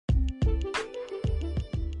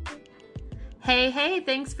Hey,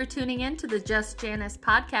 thanks for tuning in to the Just Janice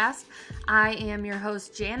podcast. I am your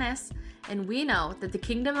host, Janice, and we know that the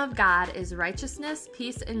kingdom of God is righteousness,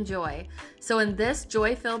 peace, and joy. So in this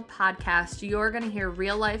joy-filled podcast, you're going to hear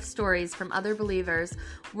real-life stories from other believers.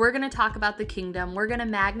 We're going to talk about the kingdom. We're going to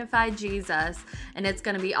magnify Jesus, and it's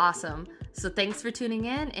going to be awesome. So thanks for tuning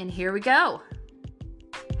in, and here we go.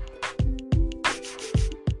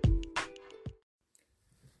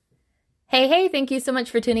 Hey, thank you so much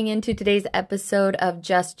for tuning in to today's episode of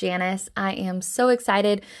Just Janice. I am so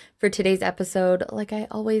excited for today's episode, like I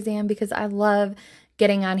always am, because I love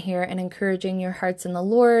getting on here and encouraging your hearts in the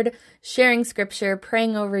Lord, sharing scripture,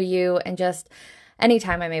 praying over you, and just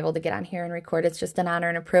anytime I'm able to get on here and record, it's just an honor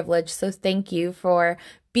and a privilege. So thank you for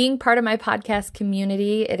being part of my podcast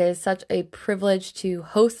community. It is such a privilege to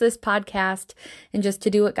host this podcast and just to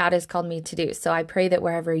do what God has called me to do. So I pray that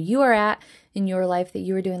wherever you are at in your life, that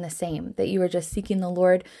you are doing the same, that you are just seeking the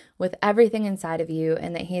Lord with everything inside of you,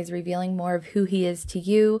 and that He is revealing more of who He is to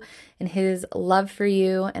you and His love for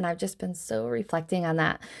you. And I've just been so reflecting on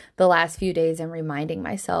that the last few days and reminding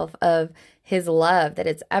myself of His love, that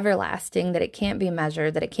it's everlasting, that it can't be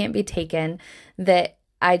measured, that it can't be taken, that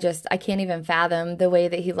I can't even fathom the way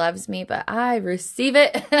that He loves me, but I receive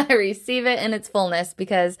it. I receive it in its fullness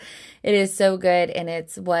because it is so good, and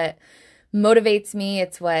it's what motivates me.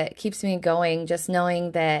 It's what keeps me going, just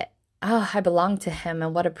knowing that, I belong to Him,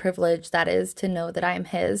 and what a privilege that is to know that I am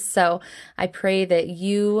His. So I pray that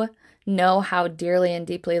you know how dearly and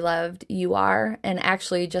deeply loved you are. And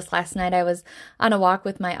actually, just last night, I was on a walk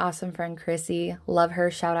with my awesome friend, Chrissy. Love her.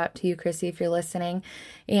 Shout out to you, Chrissy, if you're listening.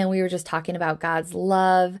 And we were just talking about God's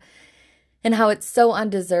love and how it's so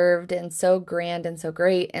undeserved and so grand and so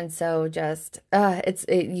great. And so just,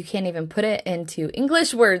 you can't even put it into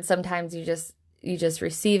English words. Sometimes you just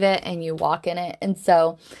receive it and you walk in it. And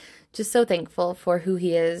so just so thankful for who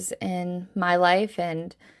He is in my life,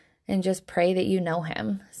 and just pray that you know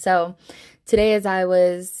Him. So today, as I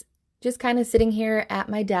was just kind of sitting here at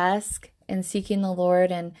my desk and seeking the Lord,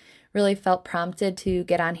 and really felt prompted to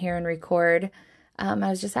get on here and record, I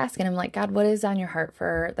was just asking Him, like, God, what is on your heart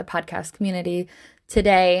for the podcast community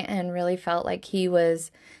today? And really felt like He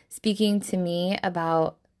was speaking to me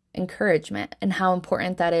about encouragement and how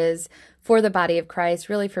important that is for the body of Christ,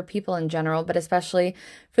 really for people in general, but especially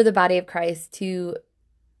for the body of Christ to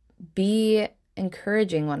be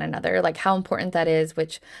encouraging one another, like how important that is,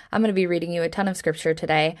 which I'm going to be reading you a ton of scripture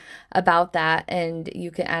today about that. And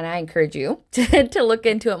I encourage you to look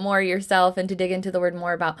into it more yourself and to dig into the word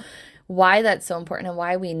more about why that's so important and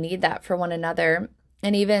why we need that for one another.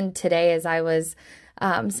 And even today, as I was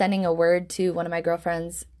sending a word to one of my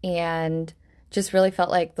girlfriends, and just really felt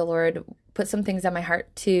like the Lord put some things on my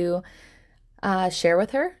heart to share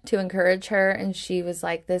with her, to encourage her. And she was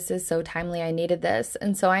like, this is so timely. I needed this.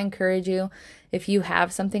 And so I encourage you, if you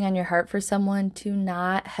have something on your heart for someone, to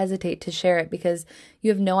not hesitate to share it, because you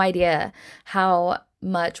have no idea how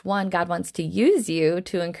much, one, God wants to use you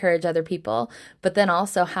to encourage other people, but then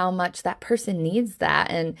also how much that person needs that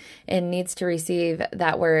and needs to receive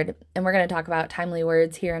that word. And we're going to talk about timely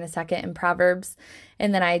words here in a second in Proverbs.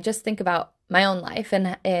 And then I just think about my own life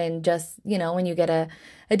and just, when you get a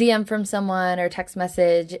DM from someone or text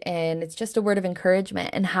message and it's just a word of encouragement,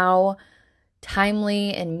 and how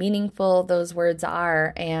timely and meaningful those words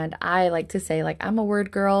are. And I like to say, like, I'm a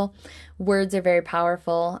word girl. Words are very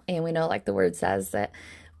powerful. And we know, like the word says, that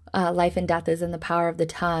life and death is in the power of the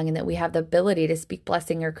tongue, and that we have the ability to speak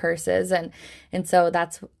blessing or curses. And so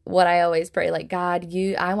that's what I always pray, like, God,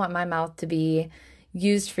 I want my mouth to be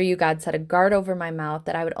used for you. God set a guard over my mouth,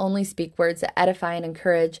 that I would only speak words that edify and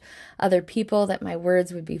encourage other people, that my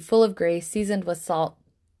words would be full of grace, seasoned with salt.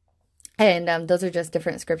 And those are just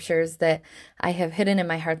different scriptures that I have hidden in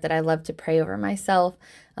my heart that I love to pray over myself,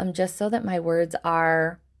 just so that my words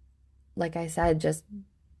are, like I said, just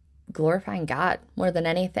glorifying God more than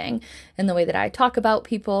anything in the way that I talk about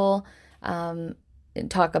people, and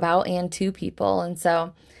to people. And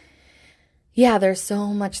so, yeah, there's so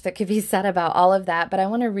much that could be said about all of that, but I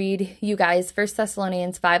want to read you guys 1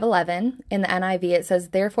 Thessalonians 5:11 in the NIV. It says,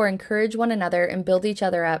 therefore encourage one another and build each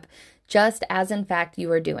other up, just as in fact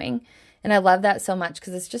you are doing. And I love that so much,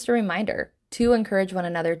 because it's just a reminder to encourage one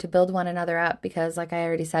another, to build one another up, because like I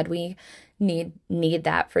already said, we need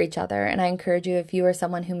that for each other. And I encourage you, if you are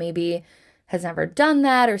someone who maybe has never done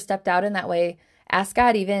that or stepped out in that way, ask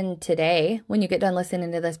God even today, when you get done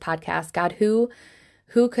listening to this podcast, God, who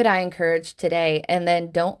could I encourage today? And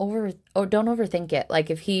then don't overthink it.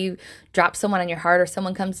 Like, if He drops someone on your heart or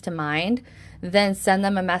someone comes to mind, then send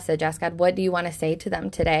them a message. Ask God, what do you want to say to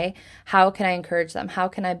them today? How can I encourage them? How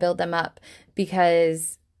can I build them up?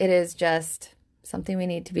 Because it is just something we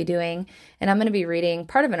need to be doing. And I'm going to be reading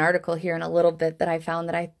part of an article here in a little bit that I found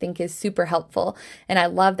that I think is super helpful. And I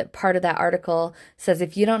love that part of that article says,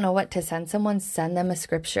 if you don't know what to send someone, send them a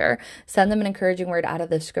scripture, send them an encouraging word out of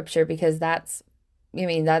the scripture, because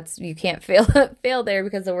you can't fail there,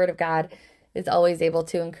 because the word of God is always able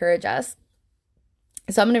to encourage us.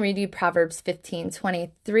 So I'm going to read you Proverbs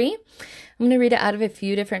 15:23. I'm going to read it out of a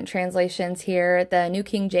few different translations here. The New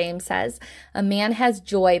King James says, "A man has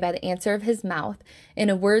joy by the answer of his mouth. In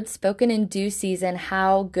a word spoken in due season,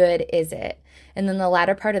 how good is it?" And then the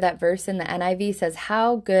latter part of that verse in the NIV says,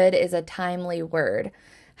 "How good is a timely word."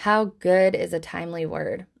 How good is a timely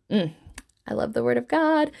word. I love the word of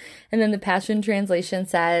God. And then the Passion Translation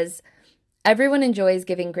says, "Everyone enjoys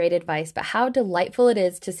giving great advice, but how delightful it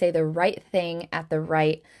is to say the right thing at the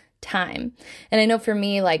right time." And I know for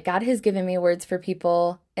me, like, God has given me words for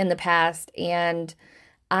people in the past, and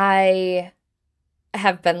I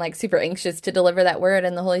have been like super anxious to deliver that word,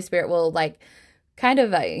 and the Holy Spirit will like kind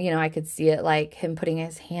of, I could see it like him putting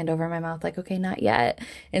his hand over my mouth, like, okay, not yet.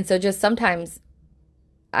 And so just sometimes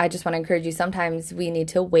I just want to encourage you, sometimes we need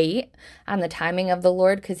to wait on the timing of the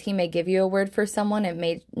Lord, because he may give you a word for someone. It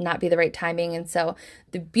may not be the right timing. And so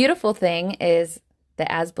the beautiful thing is that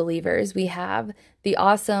as believers, we have the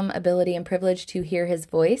awesome ability and privilege to hear his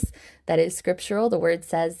voice. That is scriptural. The word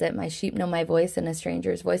says that my sheep know my voice, and a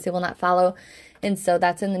stranger's voice they will not follow. And so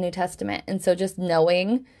that's in the New Testament. And so just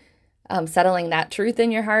knowing, settling that truth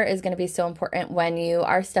in your heart is going to be so important when you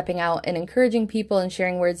are stepping out and encouraging people and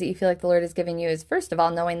sharing words that you feel like the Lord is giving you. Is first of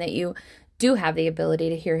all, knowing that you do have the ability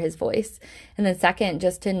to hear his voice. And then second,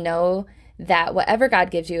 just to know that whatever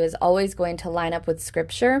God gives you is always going to line up with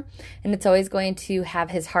scripture, and it's always going to have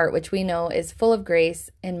his heart, which we know is full of grace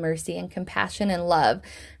and mercy and compassion and love.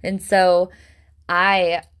 And so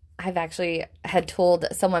I've actually had told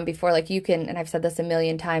someone before, like, you can, and I've said this a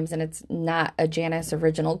million times, and it's not a Janice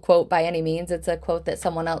original quote by any means. It's a quote that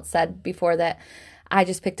someone else said before that I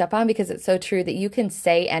just picked up on, because it's so true, that you can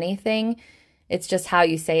say anything. It's just how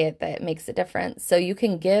you say it that makes a difference. So you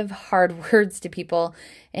can give hard words to people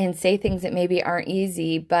and say things that maybe aren't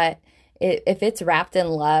easy, but if it's wrapped in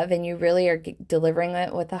love and you really are delivering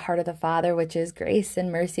it with the heart of the Father, which is grace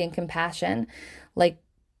and mercy and compassion, like,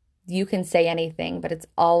 you can say anything, but it's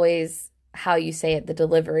always how you say it, the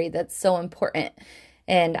delivery, that's so important.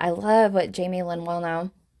 And I love what Jamie Lynn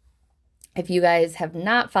Wellnow, if you guys have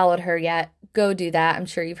not followed her yet, go do that. I'm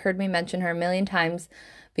sure you've heard me mention her a million times,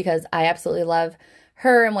 because I absolutely love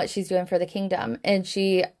her and what she's doing for the kingdom. And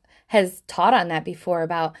she has taught on that before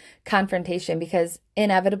about confrontation, because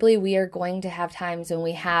inevitably we are going to have times when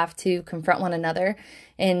we have to confront one another,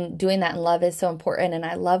 and doing that in love is so important. And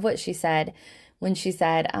I love what she said when she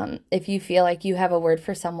said, if you feel like you have a word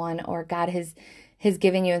for someone, or God has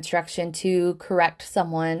given you instruction to correct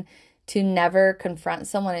someone, to never confront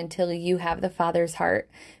someone until you have the Father's heart.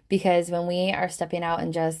 Because when we are stepping out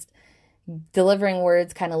and just delivering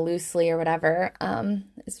words kind of loosely or whatever,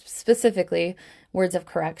 specifically words of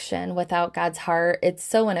correction without God's heart, it's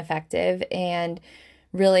so ineffective, and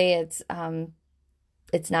really it's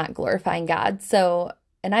not glorifying God. So,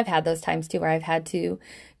 and I've had those times too where I've had to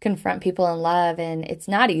confront people in love, and it's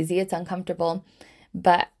not easy, it's uncomfortable.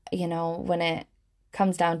 But, when it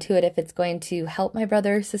comes down to it, if it's going to help my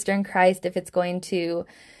brother or sister in Christ, if it's going to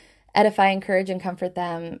edify, encourage, and comfort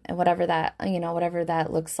them, and whatever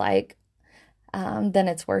that looks like, then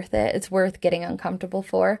it's worth it. It's worth getting uncomfortable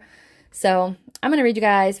for. So I'm going to read you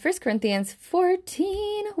guys 1 Corinthians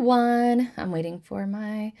 14:1. I'm waiting for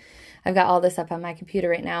I've got all this up on my computer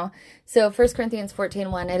right now. So 1 Corinthians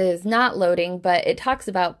 14:1, it is not loading, but it talks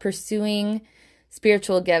about pursuing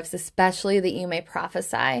spiritual gifts, especially that you may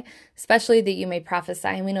prophesy. And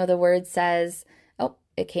we know the word says, oh,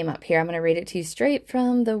 it came up here. I'm going to read it to you straight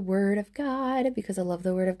from the word of God, because I love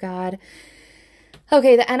the word of God.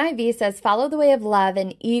 Okay, the NIV says, "Follow the way of love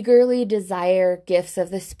and eagerly desire gifts of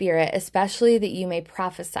the Spirit, especially that you may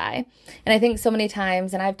prophesy." And I think so many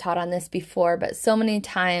times, and I've taught on this before, but so many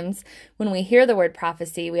times when we hear the word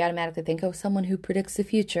prophecy, we automatically think, oh, someone who predicts the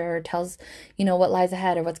future or tells, what lies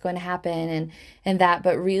ahead or what's going to happen and that.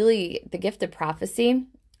 But really, the gift of prophecy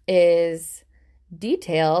is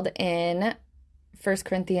detailed in 1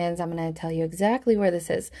 Corinthians. I'm going to tell you exactly where this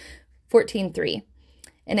is, 14:3.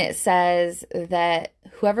 And it says that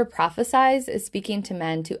whoever prophesies is speaking to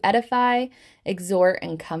men to edify, exhort,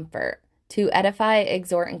 and comfort. To edify,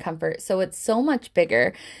 exhort, and comfort. So it's so much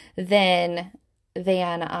bigger than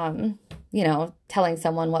telling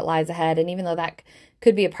someone what lies ahead. And even though that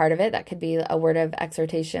could be a part of it, that could be a word of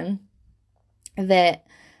exhortation, that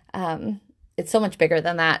it's so much bigger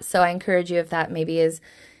than that. So I encourage you, if that maybe is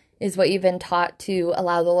is what you've been taught, to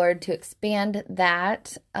allow the Lord to expand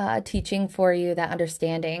that teaching for you, that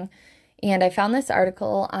understanding. And I found this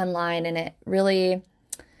article online, and it really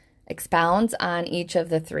expounds on each of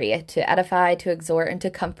the three: to edify, to exhort, and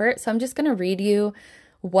to comfort. So I'm just going to read you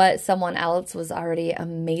what someone else was already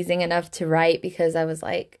amazing enough to write, because I was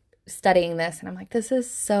like studying this and I'm like, this is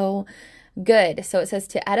so good. So it says,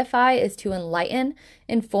 to edify is to enlighten,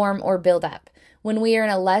 inform, or build up. When we are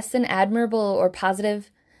in a less than admirable or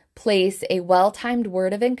positive place, a well-timed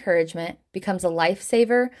word of encouragement becomes a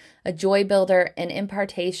lifesaver, a joy builder, an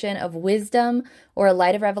impartation of wisdom, or a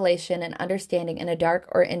light of revelation and understanding in a dark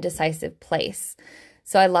or indecisive place.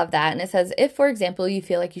 So I love that. And it says, if, for example, you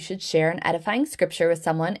feel like you should share an edifying scripture with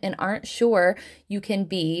someone and aren't sure, you can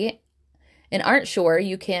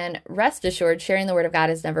rest assured sharing the word of God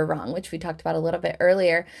is never wrong, which we talked about a little bit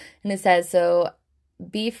earlier. And it says, so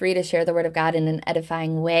be free to share the word of God in an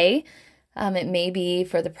edifying way. It may be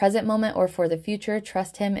for the present moment or for the future.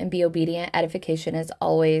 Trust him and be obedient. Edification is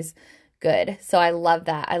always good. So I love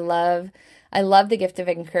that. I love the gift of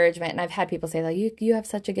encouragement. And I've had people say, like, you have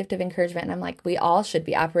such a gift of encouragement. And I'm like, we all should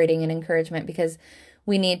be operating in encouragement, because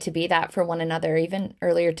we need to be that for one another. Even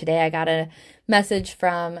earlier today, I got a message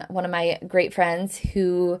from one of my great friends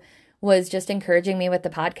who was just encouraging me with the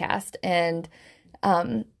podcast. And,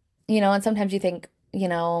 and sometimes you think,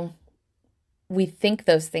 we think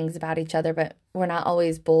those things about each other, but we're not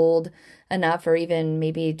always bold enough, or even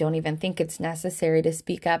maybe don't even think it's necessary to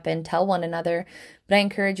speak up and tell one another. But I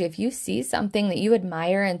encourage you, if you see something that you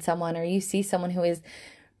admire in someone, or you see someone who is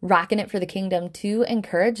rocking it for the kingdom, to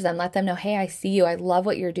encourage them. Let them know, hey, I see you. I love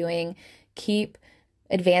what you're doing. Keep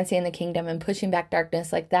advancing in the kingdom and pushing back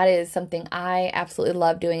darkness. Like, that is something I absolutely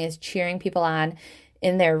love doing, is cheering people on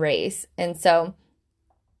in their race. And so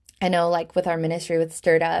I know, like with our ministry with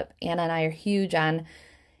Stirred Up, Anna and I are huge on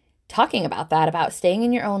talking about that, about staying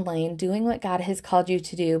in your own lane, doing what God has called you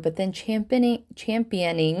to do, but then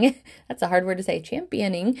championing, that's a hard word to say,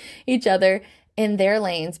 championing each other in their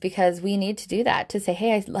lanes, because we need to do that, to say,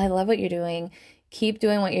 hey, I love what you're doing. Keep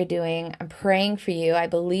doing what you're doing. I'm praying for you. I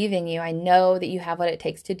believe in you. I know that you have what it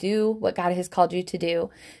takes to do what God has called you to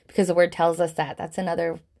do, because the word tells us that. That's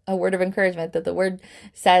a word of encouragement, that the word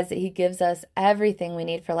says that he gives us everything we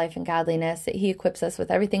need for life and godliness, that he equips us with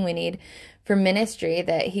everything we need for ministry,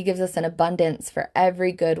 that he gives us an abundance for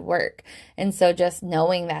every good work. And so just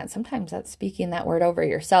knowing that, sometimes that's speaking that word over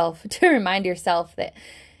yourself to remind yourself that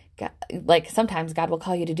God, like sometimes God will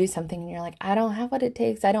call you to do something and you're like, I don't have what it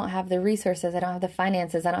takes. I don't have the resources. I don't have the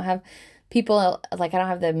finances. I don't have people, like I don't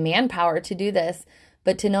have the manpower to do this.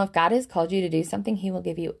 But to know if God has called you to do something, he will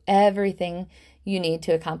give you everything you need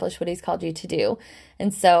to accomplish what he's called you to do.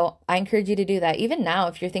 And so I encourage you to do that. Even now,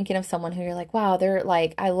 if you're thinking of someone who you're like, wow, they're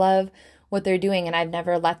like, I love what they're doing, and I've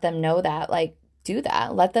never let them know that, like, do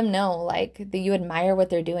that. Let them know, like, that you admire what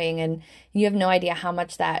they're doing, and you have no idea how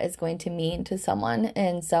much that is going to mean to someone.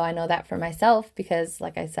 And so I know that for myself, because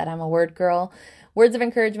like I said, I'm a word girl. Words of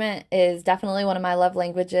encouragement is definitely one of my love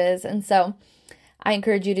languages. And so I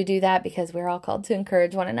encourage you to do that, because we're all called to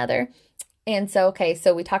encourage one another. And so, okay,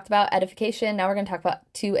 so we talked about edification. Now we're going to talk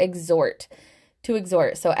about to exhort. To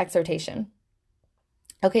exhort, so exhortation.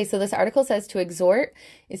 Okay, so this article says to exhort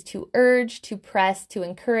is to urge, to press, to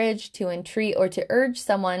encourage, to entreat, or to urge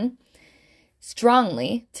someone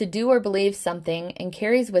strongly to do or believe something, and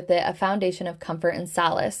carries with it a foundation of comfort and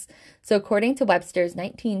solace. So according to Webster's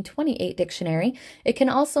 1928 dictionary, it can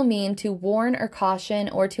also mean to warn or caution,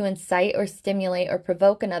 or to incite or stimulate or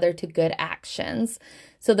provoke another to good actions.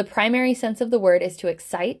 So the primary sense of the word is to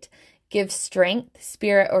excite, give strength,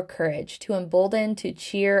 spirit, or courage, to embolden, to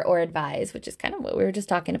cheer, or advise, which is kind of what we were just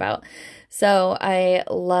talking about. So I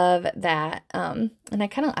love that. And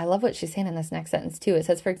I love what she's saying in this next sentence too. It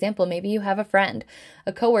says, for example, maybe you have a friend,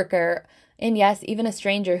 a coworker, and yes, even a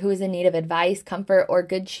stranger who is in need of advice, comfort, or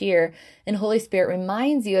good cheer, and Holy Spirit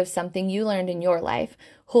reminds you of something you learned in your life.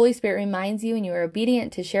 Holy Spirit reminds you, and you are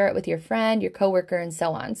obedient to share it with your friend, your coworker, and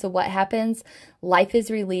so on. So what happens? Life is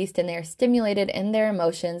released, and they are stimulated in their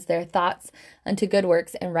emotions, their thoughts, unto good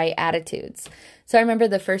works and right attitudes. So I remember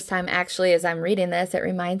the first time, actually, as I'm reading this, it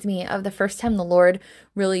reminds me of the first time the Lord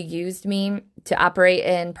really used me to operate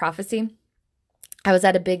in prophecy. I was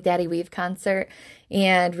at a Big Daddy Weave concert,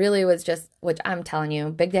 and really was just, which I'm telling you,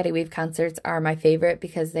 Big Daddy Weave concerts are my favorite,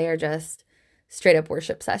 because they are just straight up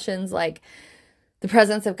worship sessions. Like, the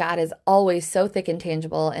presence of God is always so thick and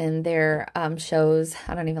tangible in their shows.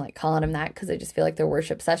 I don't even like calling them that, because I just feel like they're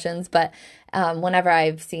worship sessions. But whenever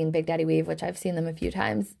I've seen Big Daddy Weave, which I've seen them a few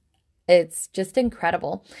times, it's just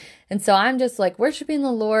incredible. And so I'm just like worshiping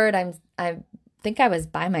the Lord. I think I was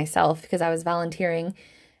by myself, because I was volunteering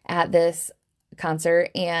at this concert.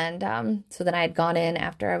 And so then I had gone in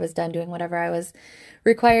after I was done doing whatever I was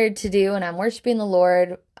required to do, and I'm worshiping the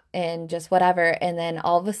Lord and just whatever. And then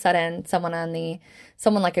all of a sudden, someone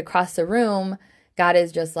like across the room, God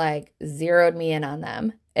is just like zeroed me in on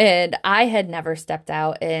them. And I had never stepped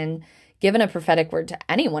out and given a prophetic word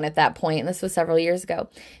to anyone at that point. And this was several years ago.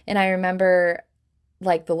 And I remember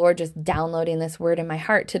like the Lord just downloading this word in my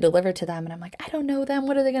heart to deliver to them. And I'm like, I don't know them.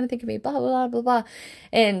 What are they going to think of me? Blah, blah, blah, blah, blah.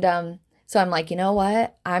 And so I'm like, you know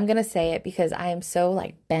what? I'm going to say it because I am so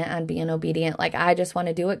like bent on being obedient. Like I just want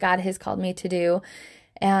to do what God has called me to do.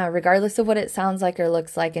 Regardless of what it sounds like or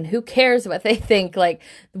looks like, and who cares what they think? Like,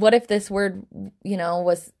 what if this word,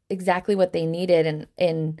 was exactly what they needed,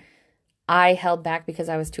 and I held back because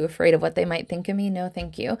I was too afraid of what they might think of me? No,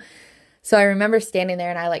 thank you. So I remember standing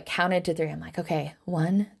there and I like counted to 3. I'm like, okay,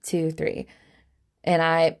 1, 2, 3.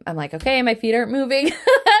 And I'm like, okay, my feet aren't moving.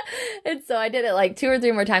 And so I did it like 2 or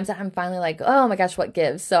 3 more times. And I'm finally like, oh my gosh, what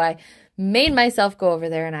gives? So I made myself go over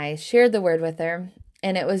there and I shared the word with her.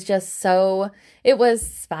 And it was just it was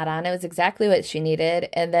spot on. It was exactly what she needed.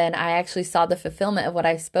 And then I actually saw the fulfillment of what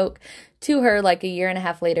I spoke to her like a year and a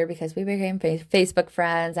half later, because we became Facebook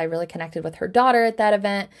friends. I really connected with her daughter at that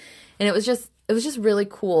event. And it was just really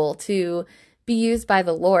cool to be used by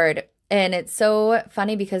the Lord. And it's so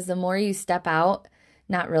funny because the more you step out,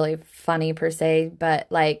 not really funny per se, but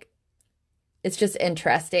like, it's just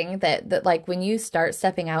interesting that like when you start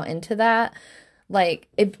stepping out into that, like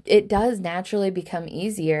it does naturally become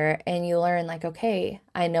easier, and you learn like, okay,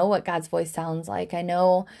 I know what God's voice sounds like. I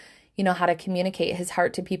know, how to communicate his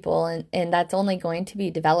heart to people, and that's only going to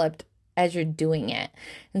be developed as you're doing it.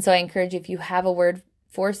 And so I encourage you, if you have a word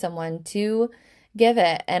for someone, to give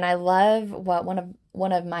it. And I love what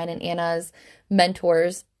one of mine and Anna's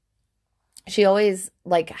mentors, she always,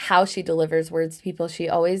 like, how she delivers words to people, she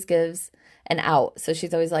always gives an out. So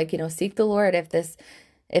she's always like, seek the Lord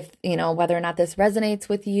if whether or not this resonates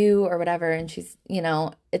with you or whatever. And she's,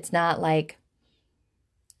 it's not like,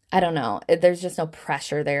 I don't know, there's just no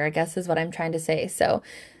pressure there, I guess is what I'm trying to say. So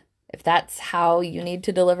if that's how you need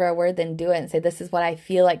to deliver a word, then do it and say, this is what I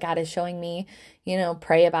feel like God is showing me,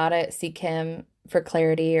 pray about it, seek him for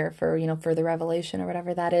clarity or for, further revelation or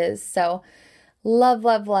whatever that is. So love,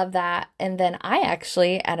 love, love that. And then I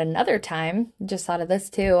actually, at another time, just thought of this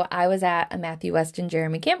too. I was at a Matthew West and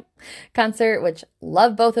Jeremy Camp concert, which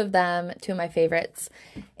love both of them, 2 of my favorites.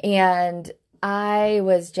 And I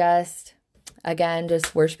was just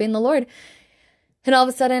worshiping the Lord. And all of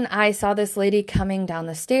a sudden I saw this lady coming down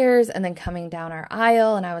the stairs and then coming down our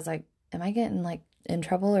aisle. And I was like, am I getting like in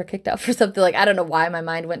trouble or kicked out for something? Like, I don't know why my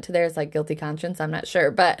mind went to there. It's like guilty conscience. I'm not sure.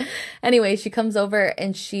 But anyway, she comes over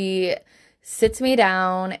and she sits me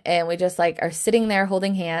down, and we just like are sitting there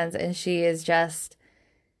holding hands, and she is just,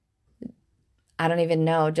 I don't even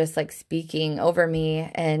know, just like speaking over me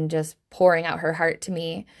and just pouring out her heart to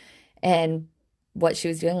me. And what she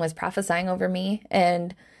was doing was prophesying over me.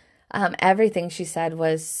 And everything she said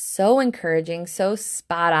was so encouraging, so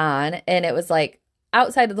spot on. And it was like,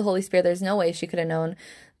 outside of the Holy Spirit, there's no way she could have known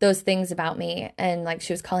those things about me. And like,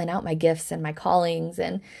 she was calling out my gifts and my callings,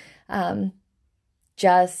 and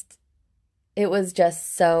it was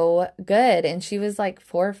just so good. And she was like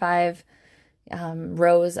 4 or 5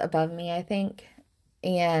 rows above me, I think.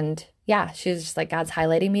 And yeah, she was just like, God's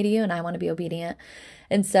highlighting me to you, and I want to be obedient.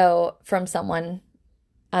 And so from someone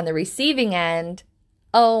on the receiving end,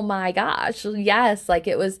 oh my gosh, yes, like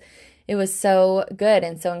it was so good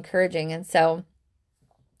and so encouraging. And so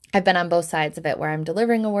I've been on both sides of it, where I'm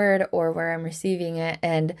delivering a word or where I'm receiving it.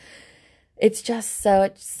 And it's just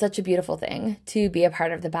such a beautiful thing to be a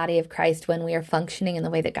part of the body of Christ when we are functioning in the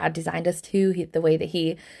way that God designed us to, the way that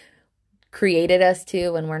he created us to,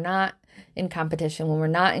 when we're not in competition, when we're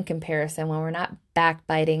not in comparison, when we're not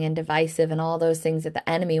backbiting and divisive and all those things that the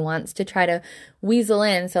enemy wants to try to weasel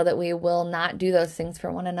in, so that we will not do those things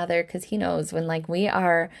for one another. Because he knows when like we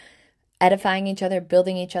are edifying each other,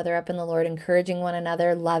 building each other up in the Lord, encouraging one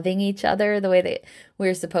another, loving each other the way that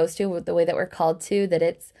we're supposed to, the way that we're called to, that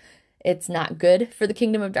it's not good for the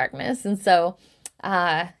kingdom of darkness. And so,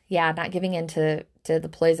 not giving in to the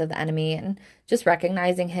ploys of the enemy, and just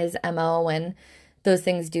recognizing his MO when those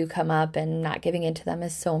things do come up, and not giving into them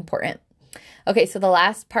is so important. Okay, so the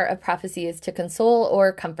last part of prophecy is to console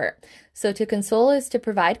or comfort. So to console is to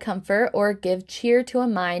provide comfort or give cheer to a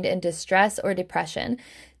mind in distress or depression,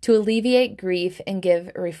 to alleviate grief and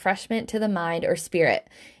give refreshment to the mind or spirit.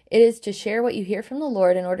 It is to share what you hear from the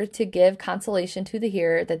Lord in order to give consolation to the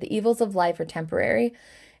hearer that the evils of life are temporary.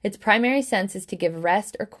 Its primary sense is to give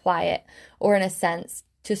rest or quiet, or in a sense,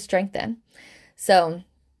 to strengthen. So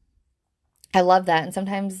I love that. And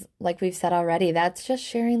sometimes, like we've said already, that's just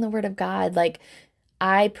sharing the word of God. Like,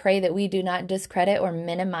 I pray that we do not discredit or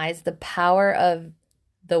minimize the power of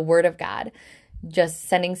the word of God. Just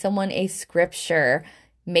sending someone a scripture,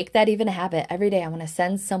 make that even a habit every day. I want to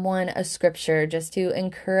send someone a scripture just to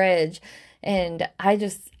encourage. And I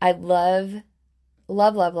love,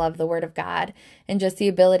 love, love, love the word of God and just the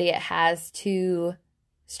ability it has to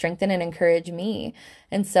strengthen and encourage me.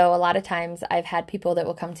 And so a lot of times I've had people that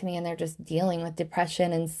will come to me and they're just dealing with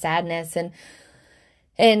depression and sadness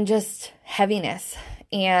and just heaviness.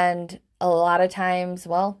 And a lot of times,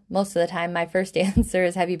 well, most of the time, my first answer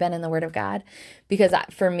is, have you been in the Word of God? Because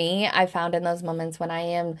for me, I found in those moments when I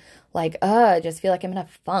am like, I just feel like I'm in a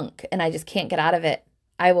funk and I just can't get out of it,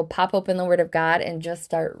 I will pop open the Word of God and just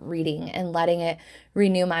start reading and letting it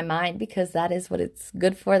renew my mind, because that is what it's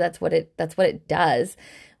good for. That's what it does.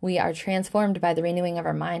 We are transformed by the renewing of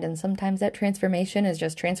our mind, and sometimes that transformation is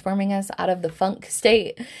just transforming us out of the funk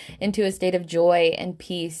state into a state of joy and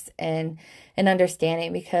peace and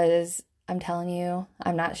understanding, because I'm telling you,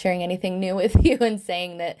 I'm not sharing anything new with you and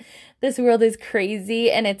saying that this world is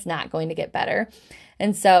crazy and it's not going to get better.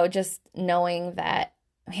 And so just knowing that,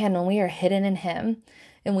 man, when we are hidden in Him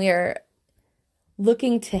and we are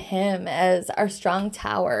looking to Him as our strong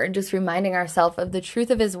tower and just reminding ourselves of the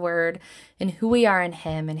truth of His word and who we are in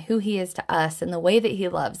Him and who He is to us and the way that He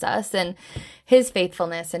loves us and His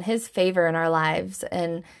faithfulness and His favor in our lives.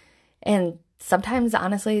 And sometimes,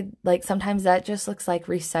 honestly, like sometimes that just looks like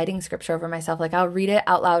reciting scripture over myself. Like I'll read it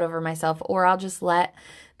out loud over myself, or I'll just let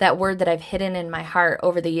that word that I've hidden in my heart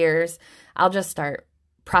over the years, I'll just start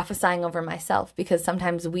prophesying over myself, because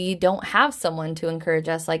sometimes we don't have someone to encourage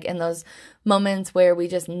us, like in those moments where we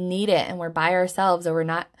just need it and we're by ourselves or we're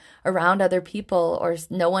not around other people or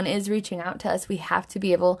no one is reaching out to us. We have to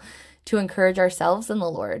be able to encourage ourselves in the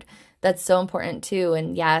Lord. That's so important too.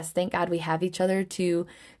 And yes, thank God we have each other to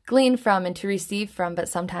glean from and to receive from, but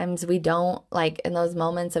sometimes we don't, like in those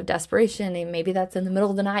moments of desperation, and maybe that's in the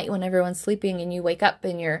middle of the night when everyone's sleeping and you wake up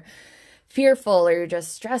and you're fearful or you're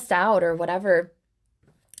just stressed out or whatever.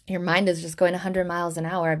 Your mind is just going 100 miles an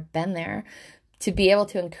hour. I've been there. To be able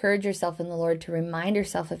to encourage yourself in the Lord, to remind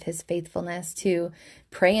yourself of His faithfulness, to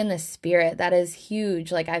pray in the Spirit, that is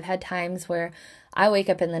huge. Like I've had times where I wake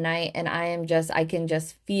up in the night and I can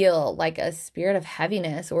just feel like a spirit of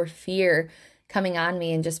heaviness or fear coming on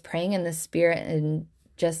me, and just praying in the Spirit and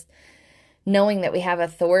just knowing that we have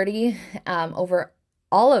authority over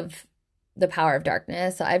all of the power of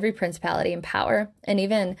darkness, so every principality and power. And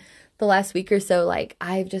even the last week or so, like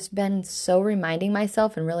I've just been so reminding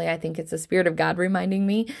myself, and really I think it's the Spirit of God reminding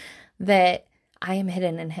me that I am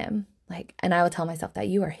hidden in Him. Like, and I will tell myself that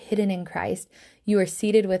you are hidden in Christ. You are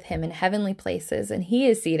seated with Him in heavenly places, and He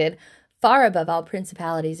is seated far above all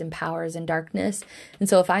principalities and powers and darkness. And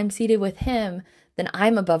so if I'm seated with Him, then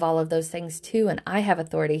I'm above all of those things too, and I have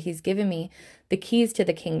authority. He's given me the keys to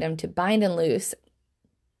the kingdom to bind and loose.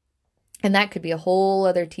 And that could be a whole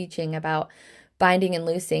other teaching about binding and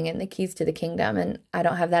loosing and the keys to the kingdom. And I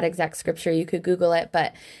don't have that exact scripture. You could Google it,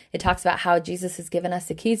 but it talks about how Jesus has given us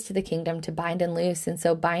the keys to the kingdom to bind and loose. And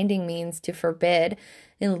so binding means to forbid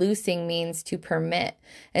and loosing means to permit.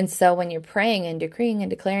 And so when you're praying and decreeing and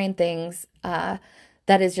declaring things, that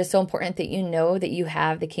is just so important that you know that you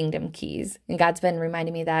have the kingdom keys. And God's been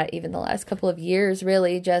reminding me that even the last couple of years,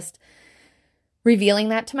 really just revealing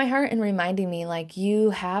that to my heart and reminding me, like, you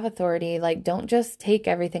have authority. Like, don't just take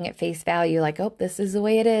everything at face value. Like, oh, this is the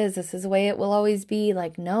way it is. This is the way it will always be.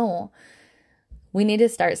 Like, no, we need to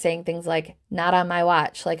start saying things like, not on my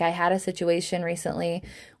watch. Like, I had a situation recently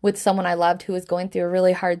with someone I loved who was going through a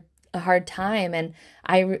really hard time. And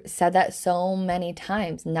I said that so many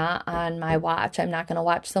times, not on my watch. I'm not going to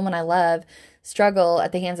watch someone I love struggle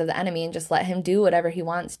at the hands of the enemy and just let him do whatever he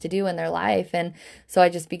wants to do in their life. And so I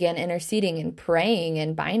just began interceding and praying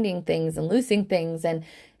and binding things and loosing things. And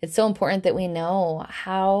it's so important that we know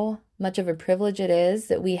how much of a privilege it is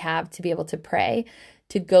that we have to be able to pray,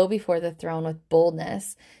 to go before the throne with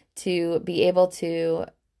boldness, to be able to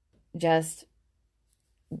just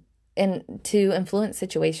and to influence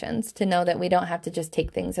situations, to know that we don't have to just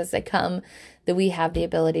take things as they come, that we have the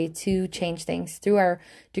ability to change things through our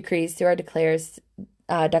decrees, through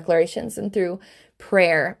our declarations, and through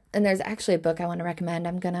prayer. And there's actually a book I want to recommend.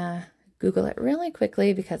 I'm going to Google it really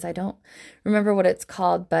quickly because I don't remember what it's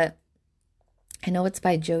called, but I know it's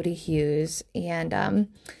by Jody Hughes. And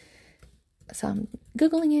so I'm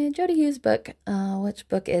Googling it, Jody Hughes book. Which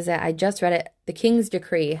book is it? I just read it, The King's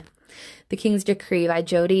Decree. The King's Decree by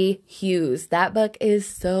Jody Hughes. That book is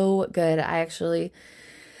so good. I actually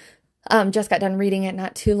Just got done reading it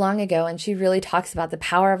not too long ago, and she really talks about the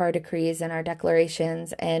power of our decrees and our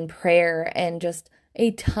declarations and prayer and just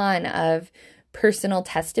a ton of personal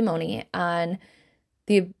testimony on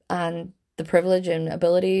the privilege and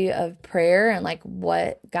ability of prayer and like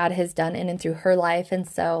what God has done in and through her life. And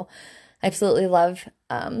so I absolutely love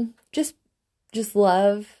just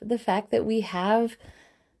love the fact that we have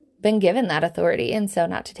been given that authority. And so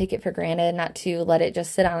not to take it for granted, not to let it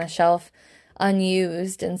just sit on a shelf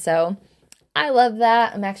unused. And so I love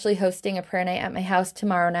that. I'm actually hosting a prayer night at my house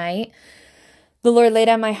tomorrow night. The Lord laid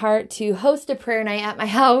on my heart to host a prayer night at my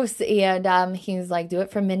house, and he's like, do it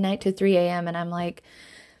from midnight to 3 a.m. And I'm like,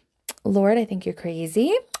 Lord, I think you're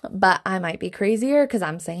crazy, but I might be crazier because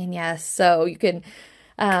I'm saying yes. So you can,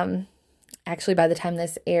 actually, by the time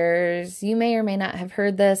this airs, you may or may not have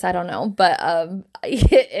heard this. I don't know. But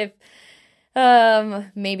if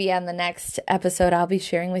maybe on the next episode, I'll be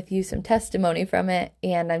sharing with you some testimony from it.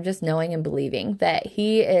 And I'm just knowing and believing that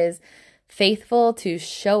he is faithful to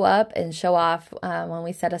show up and show off when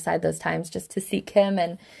we set aside those times just to seek him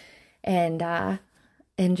and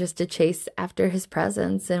just to chase after his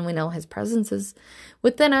presence. And we know his presence is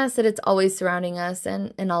within us, that it's always surrounding us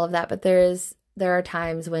and all of that. But there are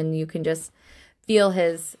times when you can just feel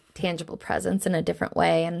his tangible presence in a different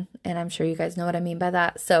way. And I'm sure you guys know what I mean by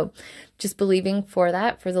that. So just believing for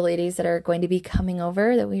that, for the ladies that are going to be coming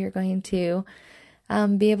over, that we are going to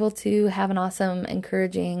be able to have an awesome,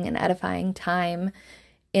 encouraging, and edifying time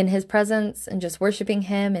in his presence and just worshiping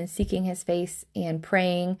him and seeking his face and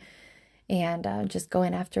praying and just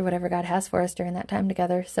going after whatever God has for us during that time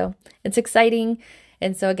together. So it's exciting.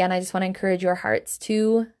 And so again, I just want to encourage your hearts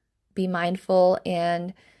to be mindful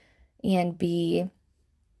and be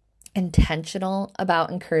intentional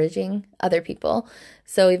about encouraging other people.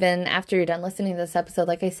 So even after you're done listening to this episode,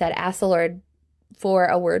 like I said, ask the Lord for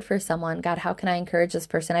a word for someone. God, how can I encourage this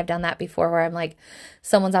person? I've done that before where I'm like,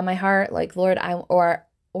 someone's on my heart, like, Lord,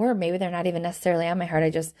 or maybe they're not even necessarily on my heart. I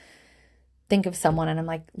just think of someone and I'm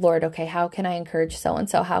like, Lord, okay, how can I encourage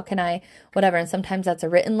so-and-so? How can I, whatever. And sometimes that's a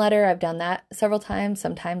written letter. I've done that several times.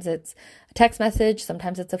 Sometimes it's a text message.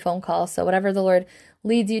 Sometimes it's a phone call. So whatever the Lord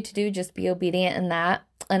leads you to do, just be obedient in that.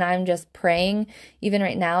 And I'm just praying even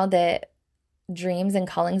right now that dreams and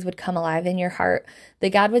callings would come alive in your heart,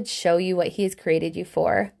 that God would show you what he has created you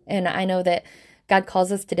for. And I know that God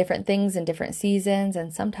calls us to different things in different seasons.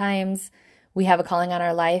 And sometimes we have a calling on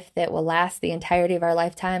our life that will last the entirety of our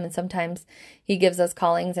lifetime. And sometimes he gives us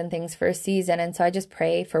callings and things for a season. And so I just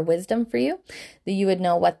pray for wisdom for you, that you would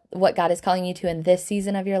know what God is calling you to in this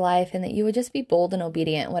season of your life, and that you would just be bold and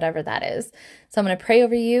obedient, whatever that is. So I'm going to pray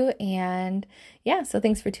over you. And yeah, so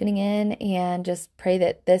thanks for tuning in, and just pray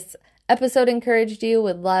that this episode encouraged you.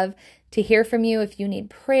 Would love to hear from you if you need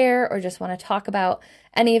prayer or just want to talk about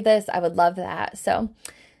any of this. I would love that. So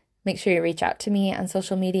make sure you reach out to me on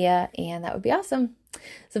social media, and that would be awesome.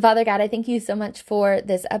 So Father God, I thank you so much for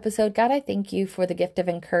this episode. God, I thank you for the gift of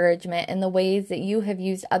encouragement and the ways that you have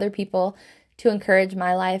used other people to encourage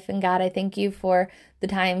my life. And God, I thank you for the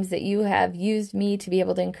times that you have used me to be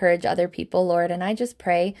able to encourage other people, Lord. And I just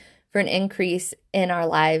pray for an increase in our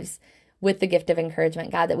lives with the gift of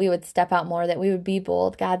encouragement, God, that we would step out more, that we would be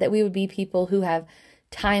bold, God, that we would be people who have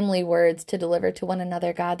timely words to deliver to one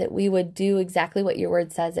another, God, that we would do exactly what your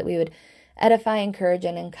word says, that we would edify, encourage,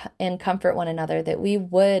 and comfort one another, that we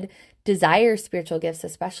would desire spiritual gifts,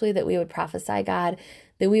 especially that we would prophesy, God,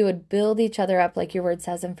 that we would build each other up like your word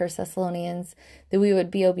says in 1 Thessalonians, that we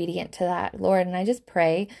would be obedient to that, Lord. And I just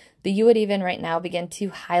pray that you would even right now begin to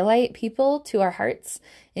highlight people to our hearts,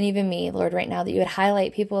 and even me, Lord, right now, that you would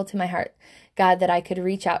highlight people to my heart, God, that I could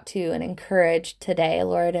reach out to and encourage today,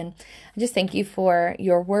 Lord. And I just thank you for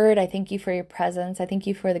your word. I thank you for your presence. I thank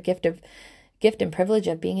you for the gift and privilege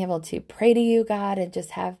of being able to pray to you, God, and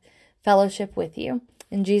just have fellowship with you.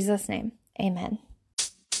 In Jesus' name, amen.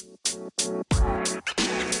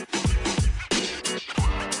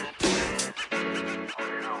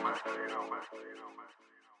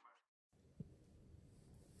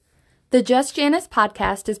 The Just Janice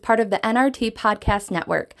podcast is part of the NRT Podcast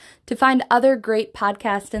Network. To find other great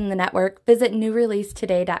podcasts in the network, visit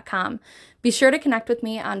newreleasetoday.com. Be sure to connect with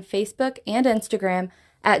me on Facebook and Instagram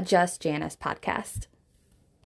at Just Janice Podcast.